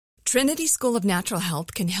Trinity School of Natural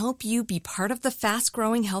Health can help you be part of the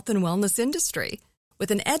fast-growing health and wellness industry.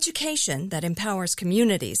 With an education that empowers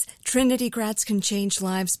communities, Trinity grads can change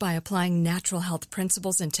lives by applying natural health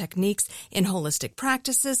principles and techniques in holistic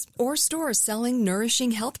practices or stores selling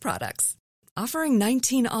nourishing health products. Offering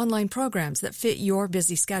 19 online programs that fit your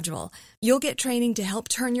busy schedule, you'll get training to help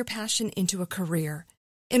turn your passion into a career.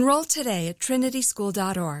 Enroll today at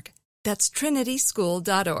trinityschool.org. That's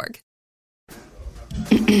trinityschool.org.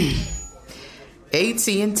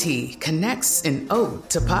 AT&T connects an ode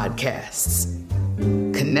to podcasts.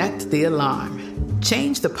 Connect the alarm.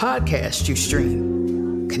 Change the podcast you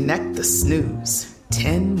stream. Connect the snooze.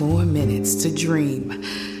 10 more minutes to dream.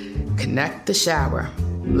 Connect the shower.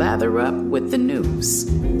 Lather up with the news.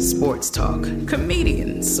 Sports talk,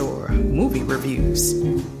 comedians, or movie reviews.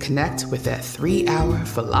 Connect with that 3-hour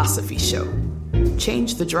philosophy show.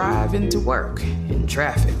 Change the drive into work in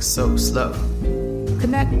traffic so slow.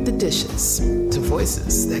 Connect the dishes to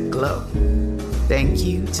voices that glow. Thank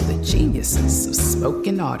you to the geniuses of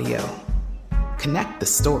spoken audio. Connect the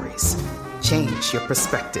stories. Change your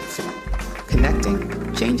perspective.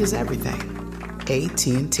 Connecting changes everything.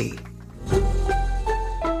 AT&T.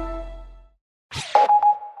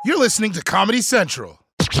 You're listening to Comedy Central.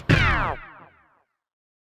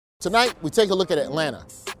 Tonight, we take a look at Atlanta,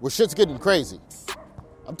 where shit's getting crazy.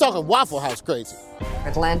 I'm talking Waffle House crazy.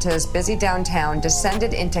 Atlanta's busy downtown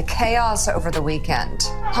descended into chaos over the weekend.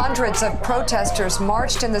 Hundreds of protesters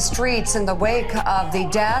marched in the streets in the wake of the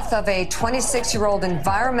death of a 26-year-old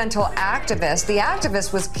environmental activist. The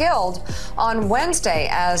activist was killed on Wednesday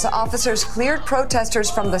as officers cleared protesters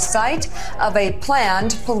from the site of a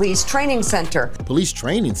planned police training center. Police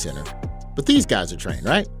training center? But these guys are trained,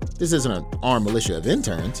 right? This isn't an armed militia of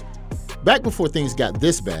interns. Back before things got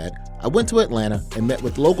this bad, I went to Atlanta and met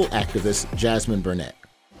with local activist Jasmine Burnett.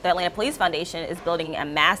 The Atlanta Police Foundation is building a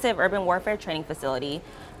massive urban warfare training facility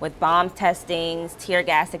with bomb testings, tear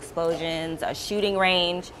gas explosions, a shooting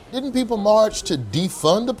range. Didn't people march to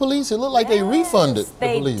defund the police? It looked like they refunded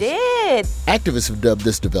the police. They did. Activists have dubbed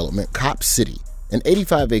this development Cop City, an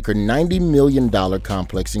 85-acre, $90 million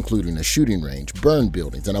complex including a shooting range, burned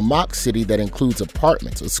buildings, and a mock city that includes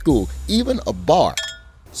apartments, a school, even a bar.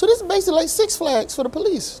 So this is basically like Six Flags for the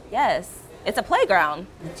police. Yes, it's a playground.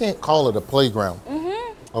 You can't call it a playground.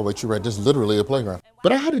 Mm-hmm. Oh, wait, you're right. This is literally a playground.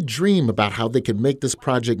 But I had a dream about how they could make this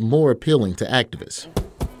project more appealing to activists.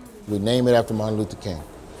 We name it after Martin Luther King.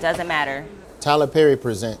 Doesn't matter. Tyler Perry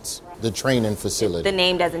presents the training facility. The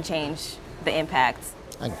name doesn't change the impact.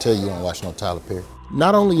 I can tell you don't watch no Tyler Perry.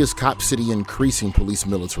 Not only is Cop City increasing police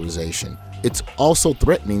militarization, it's also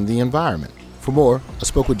threatening the environment. For more, I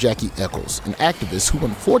spoke with Jackie Eccles, an activist who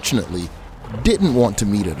unfortunately didn't want to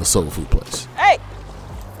meet at a soul food place. Hey!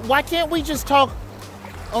 Why can't we just talk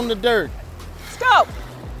on the dirt? Stop!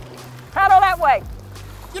 Paddle that way.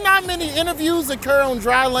 You know how many interviews occur on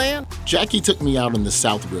dry land? Jackie took me out on the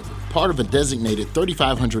South River, part of a designated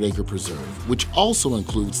 3,500-acre preserve, which also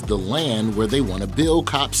includes the land where they want to build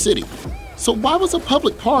Cop City. So why was a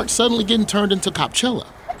public park suddenly getting turned into Copcella?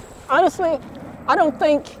 Honestly, I don't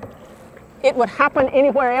think it would happen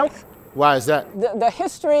anywhere else. Why is that? The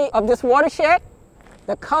history of this watershed,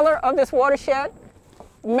 the color of this watershed,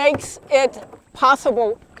 makes it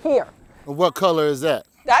possible here. What color is that?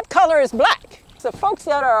 That color is black. The folks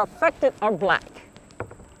that are affected are black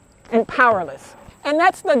and powerless. And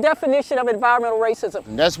that's the definition of environmental racism.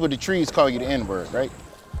 And that's what the trees call you the N-word, right?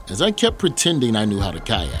 As I kept pretending I knew how to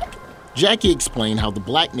kayak, Jackie explained how the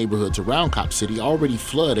black neighborhoods around Cop City already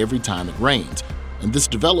flood every time it rains. And this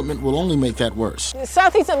development will only make that worse.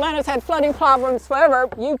 Southeast Atlanta's had flooding problems forever.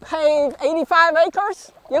 You pave 85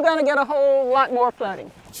 acres, you're gonna get a whole lot more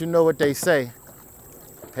flooding. But you know what they say,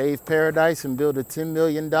 pave paradise and build a $10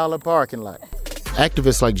 million parking lot.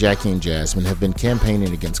 Activists like Jackie and Jasmine have been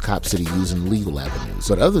campaigning against Cop City using legal avenues,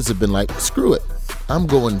 but others have been like, screw it, I'm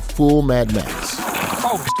going full Mad Max.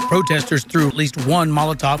 Protesters threw at least one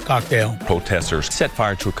Molotov cocktail. Protesters set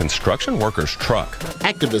fire to a construction worker's truck.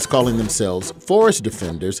 Activists calling themselves forest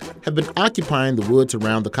defenders have been occupying the woods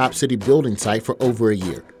around the Cop City building site for over a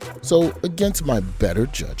year. So, against my better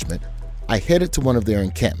judgment, I headed to one of their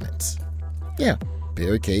encampments. Yeah,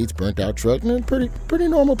 barricades, burnt out truck, and a pretty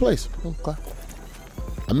normal place. Okay.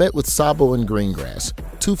 I met with Sabo and Greengrass,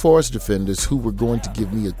 two forest defenders who were going to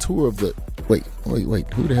give me a tour of the... Wait,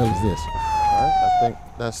 who the hell is this? I think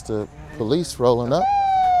that's the police rolling up.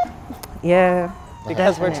 Yeah.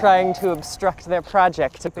 Because we're trying to obstruct their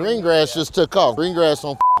project. Greengrass just took off. Greengrass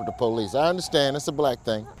don't with the police. I understand, it's a black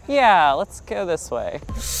thing. Yeah, let's go this way.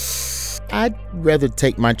 I'd rather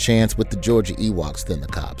take my chance with the Georgia Ewoks than the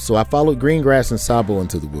cops, so I followed Greengrass and Sabo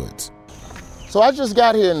into the woods. So I just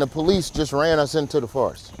got here and the police just ran us into the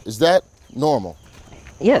forest. Is that normal?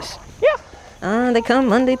 Yes. Yeah. They come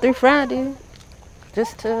Monday through Friday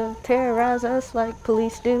just to terrorize us like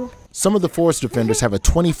police do. Some of the forest defenders have a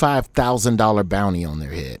 $25,000 bounty on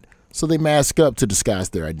their head, so they mask up to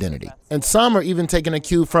disguise their identity. And some are even taking a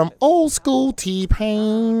cue from old school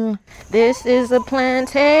T-Pain. This is a plantation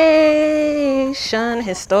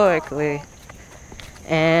historically,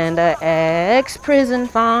 and an ex-prison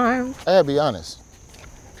farm. I gotta be honest,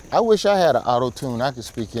 I wish I had an auto-tune I could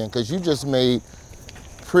speak in, because you just made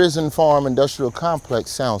prison farm industrial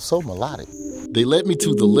complex sound so melodic. They led me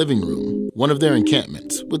to the living room, one of their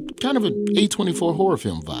encampments, with kind of an A24 horror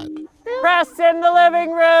film vibe. Press in the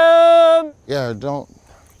living room! Yeah,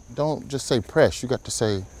 don't just say press. You got to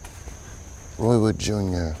say Roy Wood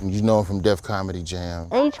Jr. You know him from Def Comedy Jam.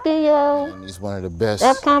 HBO. And he's one of the best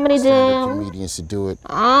Def Comedy stand-up Jam. comedians to do it.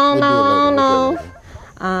 Oh, We'll do it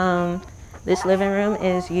later. This living room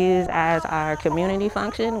is used as our community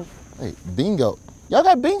function. Hey, bingo. Y'all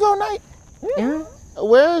got bingo night? Yeah.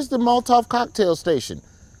 Where's the Molotov cocktail station?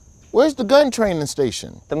 Where's the gun training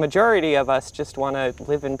station? The majority of us just want to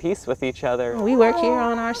live in peace with each other. We work here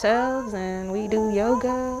on ourselves, and we do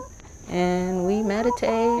yoga, and we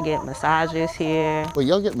meditate, get massages here. Wait,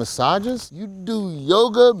 y'all get massages? You do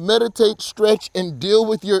yoga, meditate, stretch, and deal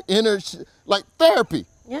with your inner, like therapy.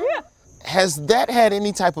 Yeah. Has that had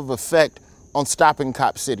any type of effect on stopping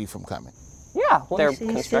Cop City from coming? Yeah, their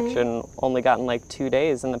construction only gotten like 2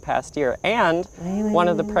 days in the past year, and one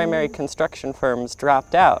of the primary construction firms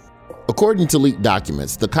dropped out. According to leaked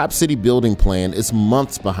documents, the Cop City building plan is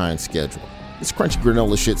months behind schedule. This crunchy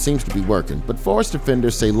granola shit seems to be working, but forest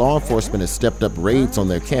defenders say law enforcement has stepped up raids on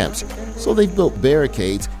their camps, so they've built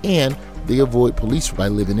barricades and they avoid police by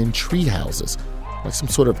living in tree houses, like some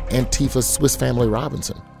sort of Antifa Swiss Family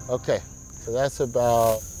Robinson. Okay, so that's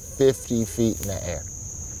about 50 feet in the air.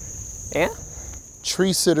 Yeah?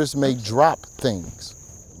 Tree sitters may drop things.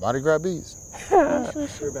 Mardi Gras bees.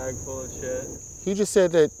 Your bag full of shit. He just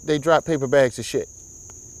said that they drop paper bags of shit.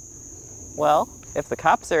 Well, if the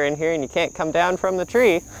cops are in here and you can't come down from the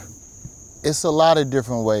tree. It's a lot of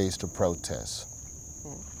different ways to protest.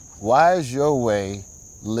 Why is your way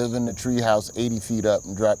live in the treehouse 80 feet up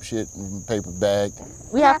and drop shit in a paper bag?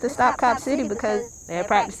 We have to stop Cop City because they're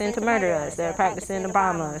practicing to murder us. They're practicing to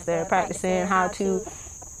bomb us. They're practicing how to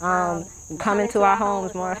come into our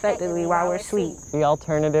homes more effectively while we're asleep. The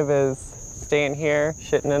alternative is staying here,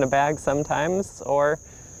 shitting in a bag sometimes, or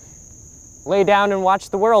lay down and watch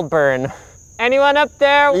the world burn. Anyone up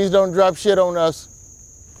there? Please don't drop shit on us.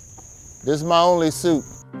 This is my only suit.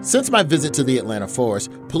 Since my visit to the Atlanta forest,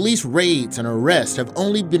 police raids and arrests have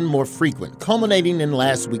only been more frequent, culminating in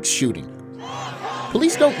last week's shooting.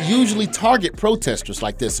 Police don't usually target protesters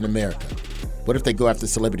like this in America. What if they go after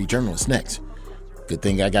celebrity journalists next? Good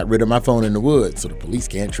thing I got rid of my phone in the woods so the police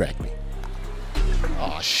can't track me.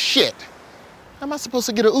 Oh, shit. How am I supposed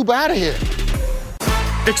to get an Uber out of here?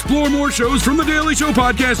 Explore more shows from The Daily Show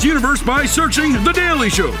podcast universe by searching The Daily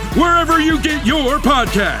Show wherever you get your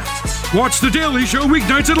podcasts. Watch The Daily Show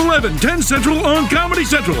weeknights at 11, 10 Central on Comedy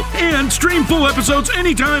Central, and stream full episodes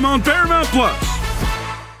anytime on Paramount+.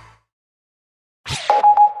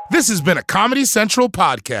 This has been a Comedy Central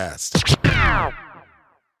podcast.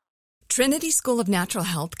 Trinity School of Natural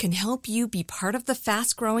Health can help you be part of the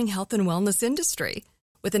fast-growing health and wellness industry.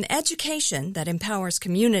 With an education that empowers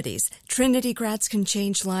communities, Trinity grads can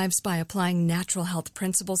change lives by applying natural health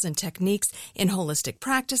principles and techniques in holistic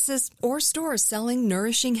practices or stores selling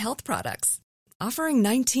nourishing health products. Offering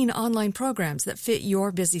 19 online programs that fit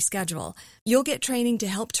your busy schedule, you'll get training to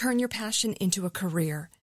help turn your passion into a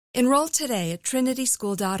career. Enroll today at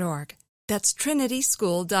trinityschool.org. That's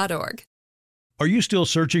trinityschool.org. Are you still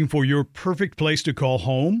searching for your perfect place to call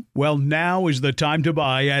home? Well, now is the time to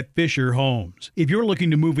buy at Fisher Homes. If you're looking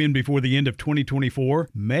to move in before the end of 2024,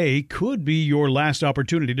 May could be your last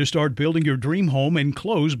opportunity to start building your dream home and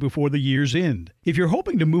close before the year's end. If you're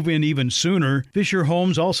hoping to move in even sooner, Fisher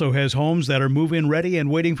Homes also has homes that are move-in ready and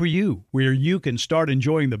waiting for you, where you can start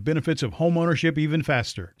enjoying the benefits of homeownership even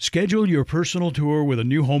faster. Schedule your personal tour with a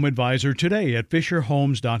new home advisor today at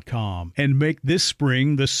FisherHomes.com and make this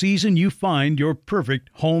spring the season you find your perfect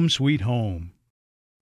home sweet home.